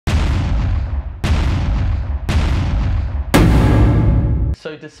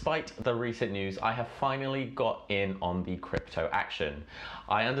So despite the recent news, I have finally got in on the crypto action.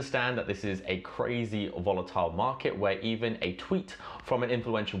 I understand that this is a crazy volatile market where even a tweet from an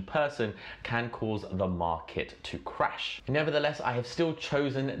influential person can cause the market to crash. Nevertheless, I have still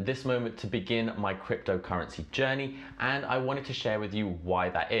chosen this moment to begin my cryptocurrency journey, and I wanted to share with you why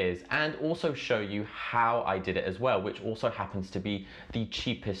that is and also show you how I did it as well, which also happens to be the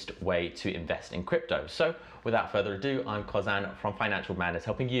cheapest way to invest in crypto. So without further ado, I'm Kozan from Financial Madness,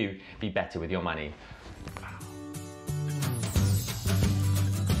 helping you be better with your money.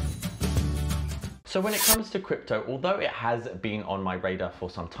 So when it comes to crypto, although it has been on my radar for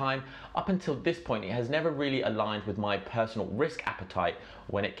some time, up until this point, it has never really aligned with my personal risk appetite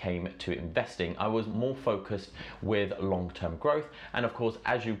when it came to investing. I was more focused with long-term growth. And of course,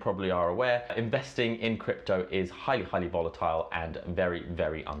 as you probably are aware, investing in crypto is highly volatile and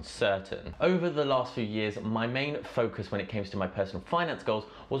very uncertain. Over the last few years, my main focus when it came to my personal finance goals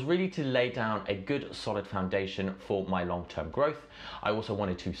was really to lay down a good solid foundation for my long-term growth. I also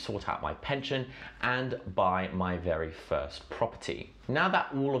wanted to sort out my pension and buy my very first property. Now that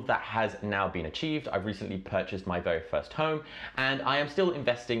all of that has now been achieved, I've recently purchased my very first home and I am still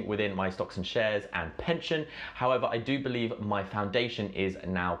investing within my stocks and shares and pension. However, I do believe my foundation is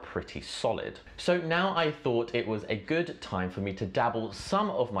now pretty solid. So now I thought it was a good time for me to dabble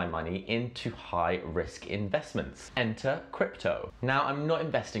some of my money into high risk investments. Enter crypto. Now I'm not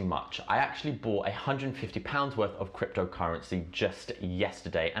investing much. I actually bought £150 worth of cryptocurrency just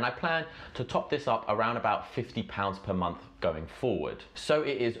yesterday, and I plan to top this up around about £50 per month going forward. So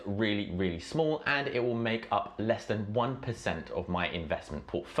it is really small and it will make up less than 1% of my investment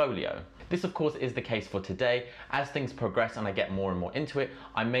portfolio. This of course is the case for today. As things progress and I get more and more into it,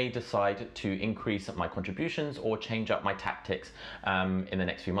 I may decide to increase my contributions or change up my tactics in the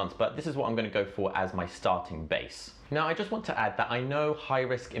next few months, but this is what I'm going to go for as my starting base. Now, I just want to add that I know high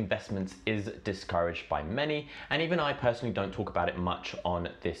risk investments is discouraged by many, and even I personally don't talk about it much on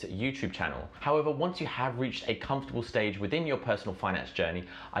this YouTube channel. However, once you have reached a comfortable stage within your personal finance journey,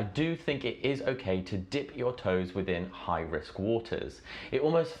 I do think it is okay to dip your toes within high risk waters. It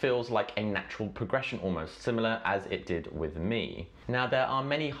almost feels like a natural progression, almost similar as it did with me. Now, there are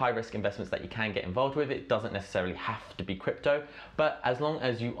many high risk investments that you can get involved with. It doesn't necessarily have to be crypto, but as long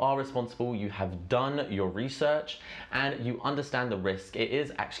as you are responsible, you have done your research, and you understand the risk, it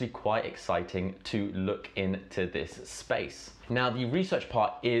is actually quite exciting to look into this space. Now, the research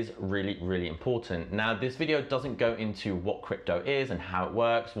part is really important. Now, this video doesn't go into what crypto is and how it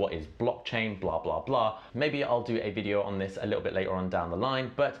works, what is blockchain, blah. Maybe I'll do a video on this a little bit later on down the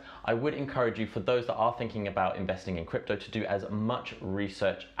line, but I would encourage you, for those that are thinking about investing in crypto, to do as much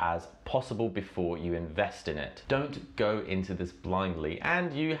research as possible before you invest in it. Don't go into this blindly,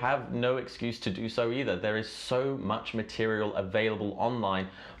 and you have no excuse to do so either. There is so much material available online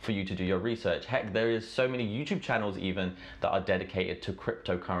for you to do your research. Heck, there is so many YouTube channels even that are dedicated to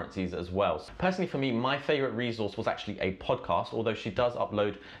cryptocurrencies as well. Personally, for me, my favorite resource was actually a podcast, although she does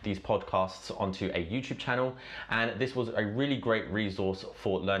upload these podcasts onto a YouTube channel, and this was a really great resource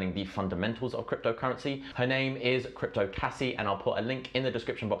for learning the fundamentals of cryptocurrency. Her name is Crypto Cassie, and I'll put a link in the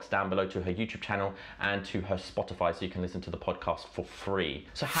description box down below to her YouTube channel and to her Spotify so you can listen to the podcast for free.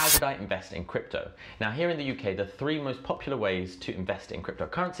 So how did I invest in crypto? Now, here in the UK, the three most popular ways to invest in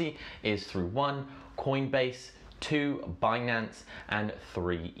cryptocurrency is through 1, Coinbase, 2, Binance, and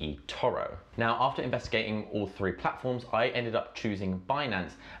 3, Etoro. Now, after investigating all three platforms, I ended up choosing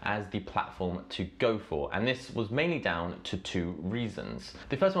Binance as the platform to go for, and this was mainly down to 2 reasons.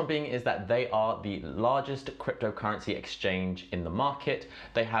 The first one being is that they are the largest cryptocurrency exchange in the market.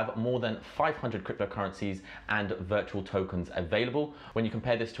 They have more than 500 cryptocurrencies and virtual tokens available. When you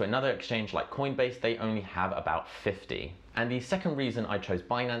compare this to another exchange like Coinbase, they only have about 50. And the second reason I chose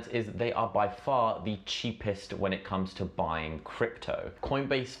Binance is they are by far the cheapest when it comes to buying crypto.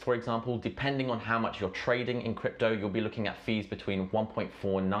 Coinbase, for example, depending on how much you're trading in crypto, you'll be looking at fees between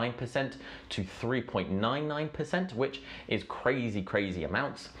 1.49% to 3.99%, which is crazy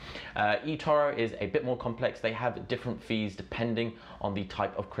amounts. eToro is a bit more complex. They have different fees depending on the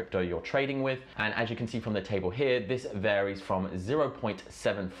type of crypto you're trading with. And as you can see from the table here, this varies from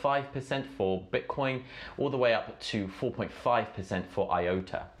 0.75% for Bitcoin all the way up to 4.5% for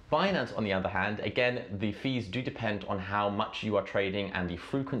IOTA. Binance, on the other hand, again, the fees do depend on how much you are trading and the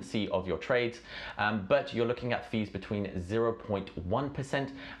frequency of your trades, but you're looking at fees between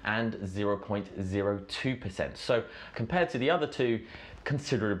 0.1% and 0.02%. So compared to the other two,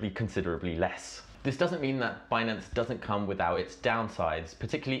 considerably less. This doesn't mean that Binance doesn't come without its downsides,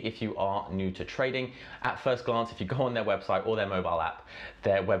 particularly if you are new to trading. At first glance, if you go on their website or their mobile app,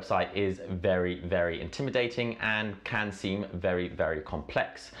 their website is very, very intimidating and can seem very, very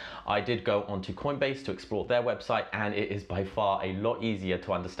complex. I did go onto Coinbase to explore their website, and it is by far a lot easier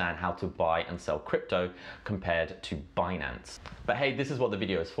to understand how to buy and sell crypto compared to Binance. But hey, this is what the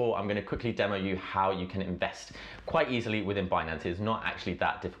video is for. I'm going to quickly demo you how you can invest quite easily within Binance. It's not actually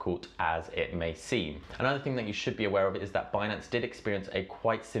that difficult as it may seem. Another thing that you should be aware of is that Binance did experience a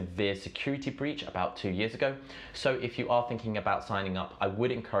quite severe security breach about 2 years ago. So if you are thinking about signing up, I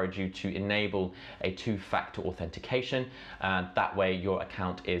would encourage you to enable a two-factor authentication. That way your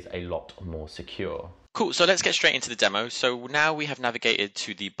account is a lot more secure. Cool, so let's get straight into the demo. So now we have navigated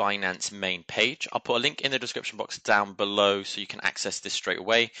to the Binance main page. I'll put a link in the description box down below so you can access this straight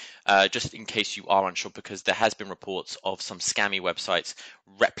away, just in case you are unsure, because there has been reports of some scammy websites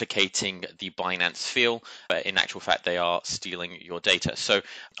replicating the Binance feel, but in actual fact they are stealing your data. So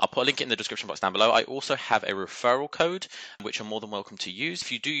I'll put a link in the description box down below. I also have a referral code which you're more than welcome to use.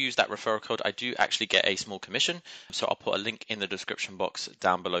 If you do use that referral code, I do actually get a small commission, so I'll put a link in the description box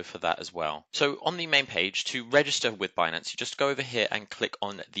down below for that as well. So on the main page, to register with Binance, you just go over here and click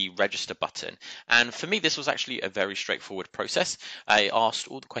on the register button. And for me, this was actually a very straightforward process. I asked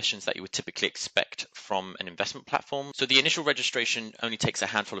all the questions that you would typically expect from an investment platform. So the initial registration only takes a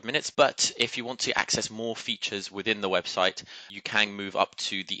handful of minutes, but if you want to access more features within the website, you can move up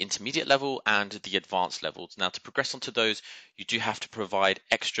to the intermediate level and the advanced levels. Now, to progress onto those, you do have to provide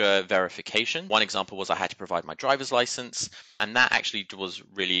extra verification. One example was I had to provide my driver's license, and that actually was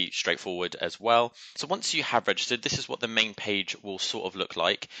really straightforward as well. So once you have registered, this is what the main page will sort of look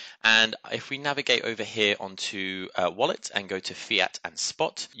like. And if we navigate over here onto wallet and go to fiat and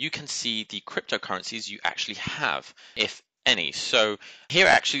spot, you can see the cryptocurrencies you actually have, if any. So here it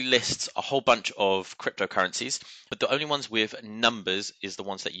actually lists a whole bunch of cryptocurrencies, but the only ones with numbers is the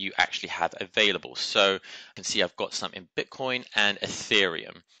ones that you actually have available. So you can see I've got some in Bitcoin and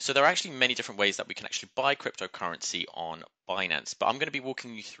Ethereum. So there are actually many different ways that we can actually buy cryptocurrency on Binance, but I'm going to be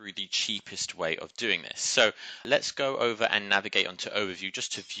walking you through the cheapest way of doing this. So let's go over and navigate onto overview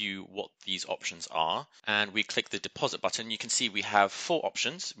just to view what these options are. And we click the deposit button. You can see we have 4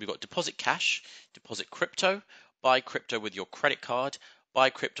 options. We've got deposit cash, deposit crypto, buy crypto with your credit card, buy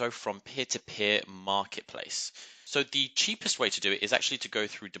crypto from peer-to-peer marketplace. So the cheapest way to do it is actually to go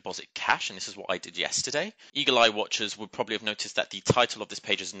through deposit cash, and this is what I did yesterday. Eagle-eye watchers would probably have noticed that the title of this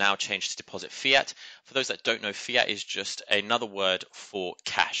page has now changed to deposit fiat. For those that don't know, fiat is just another word for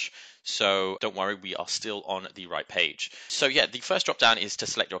cash. So don't worry, we are still on the right page. So yeah, the first drop down is to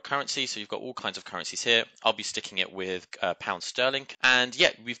select your currency. So you've got all kinds of currencies here. I'll be sticking it with pound sterling. And yeah,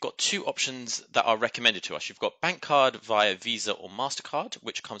 we've got 2 options that are recommended to us. You've got bank card via Visa or MasterCard,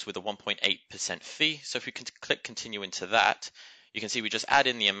 which comes with a 1.8% fee. So if we can click continue into that, you can see we just add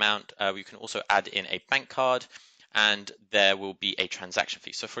in the amount. We can also add in a bank card, and there will be a transaction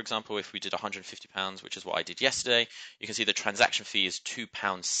fee. So for example, if we did £150, which is what I did yesterday, you can see the transaction fee is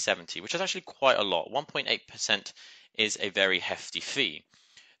 £2.70, which is actually quite a lot. 1.8% is a very hefty fee.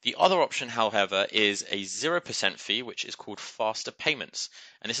 The other option, however, is a 0% fee, which is called faster payments.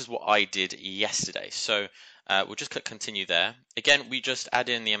 And this is what I did yesterday. So we'll just click continue there. Again, we just add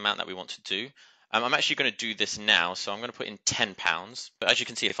in the amount that we want to do. I'm actually going to do this now. So I'm going to put in £10. But as you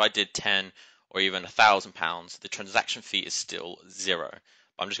can see, if I did 10 or even £1,000, the transaction fee is still 0.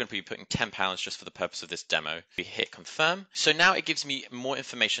 I'm just going to be putting £10 just for the purpose of this demo. We hit confirm. So now it gives me more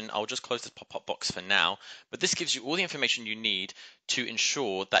information. I'll just close this pop-up box for now, but this gives you all the information you need to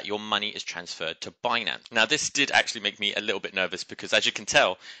ensure that your money is transferred to Binance. Now, this did actually make me a little bit nervous because, as you can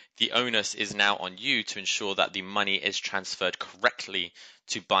tell, the onus is now on you to ensure that the money is transferred correctly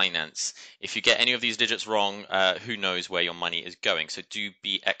to Binance. If you get any of these digits wrong, who knows where your money is going. So do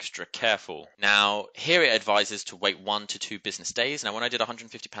be extra careful. Now, here it advises to wait 1 to 2 business days. Now, when I did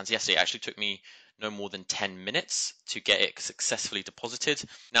 £150 yesterday, it actually took me no more than 10 minutes to get it successfully deposited.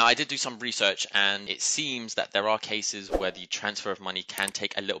 Now, I did do some research, and it seems that there are cases where the transfer of money can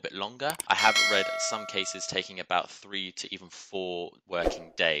take a little bit longer. I have read some cases taking about 3 to even 4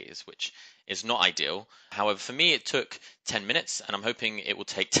 working days, which is not ideal. However, for me, it took 10 minutes, and I'm hoping it will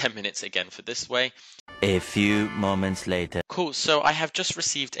take 10 minutes again for this way. A few moments later. Cool, so I have just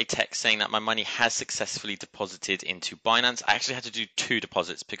received a text saying that my money has successfully deposited into Binance. I actually had to do 2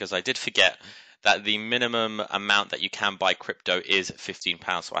 deposits because I did forget that the minimum amount that you can buy crypto is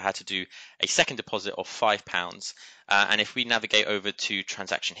 £15. So I had to do a second deposit of £5. And if we navigate over to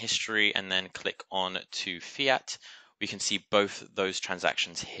transaction history and then click on to fiat, we can see both those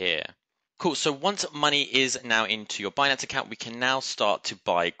transactions here. Cool, so once money is now into your Binance account, we can now start to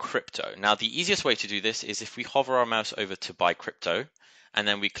buy crypto. Now, the easiest way to do this is if we hover our mouse over to buy crypto, and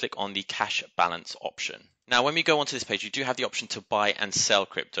then we click on the cash balance option. Now, when we go onto this page, you do have the option to buy and sell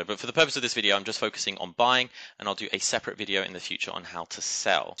crypto, but for the purpose of this video, I'm just focusing on buying, and I'll do a separate video in the future on how to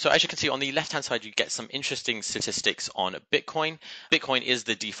sell. So as you can see on the left-hand side, you get some interesting statistics on Bitcoin. Bitcoin is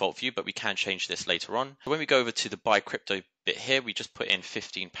the default view, but we can change this later on. When we go over to the buy crypto bit here, we just put in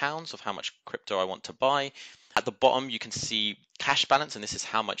 £15 of how much crypto I want to buy. At the bottom, you can see cash balance, and this is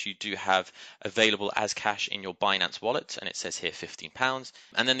how much you do have available as cash in your Binance wallet, and it says here £15.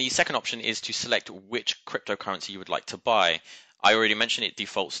 And then the second option is to select which cryptocurrency you would like to buy. I already mentioned it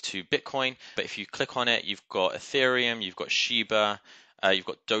defaults to Bitcoin, but if you click on it, you've got Ethereum, you've got Shiba, you've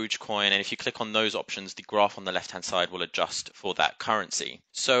got Dogecoin, and if you click on those options, the graph on the left-hand side will adjust for that currency.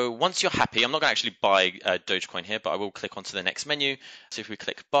 So once you're happy, I'm not going to actually buy Dogecoin here, but I will click onto the next menu. So if we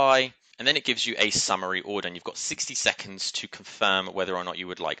click buy, and then it gives you a summary order, and you've got 60 seconds to confirm whether or not you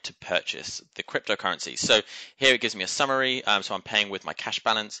would like to purchase the cryptocurrency. So here it gives me a summary. So I'm paying with my cash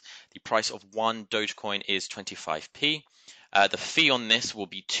balance. The price of one Dogecoin is 25p. The fee on this will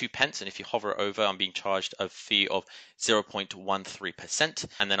be 2 pence, and if you hover over, I'm being charged a fee of 0.13%,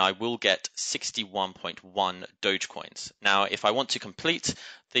 and then I will get 61.1 Dogecoins. Now, if I want to complete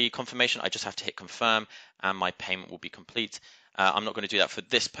the confirmation, I just have to hit confirm, and my payment will be complete. I'm not going to do that for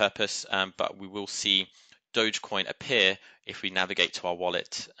this purpose, but we will see Dogecoin appear if we navigate to our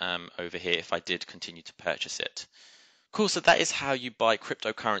wallet over here if I did continue to purchase it. Cool, so that is how you buy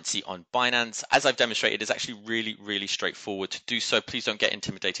cryptocurrency on Binance. As I've demonstrated, it's actually really straightforward to do so. Please don't get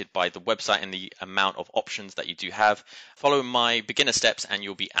intimidated by the website and the amount of options that you do have. Follow my beginner steps and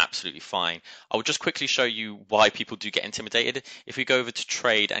you'll be absolutely fine. I will just quickly show you why people do get intimidated. If we go over to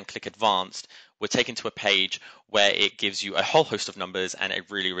trade and click advanced, we're taken to a page where it gives you a whole host of numbers and a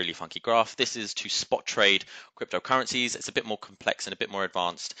really funky graph. This is to spot trade cryptocurrencies. It's a bit more complex and a bit more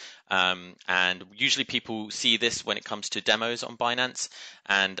advanced. And usually people see this when it comes to demos on Binance,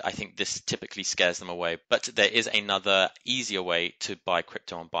 and I think this typically scares them away. But there is another easier way to buy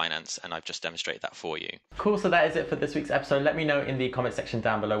crypto on Binance, and I've just demonstrated that for you. Cool, so that is it for this week's episode. Let me know in the comment section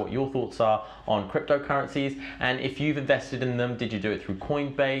down below what your thoughts are on cryptocurrencies, and if you've invested in them, did you do it through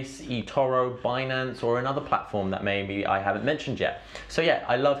Coinbase, Etoro, Binance, or another platform that maybe I haven't mentioned yet? So yeah,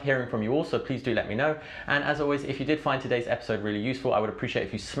 I love hearing from you all, so please do let me know. And as always, if you did find today's episode really useful, I would appreciate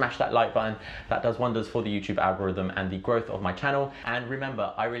if you smash that like button. That does wonders for the YouTube algorithm and the growth of my channel. And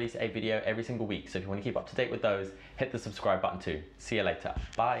remember, I release a video every single week, so if you want to keep up to date with those, hit the subscribe button too. See you later.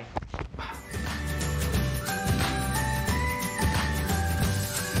 Bye.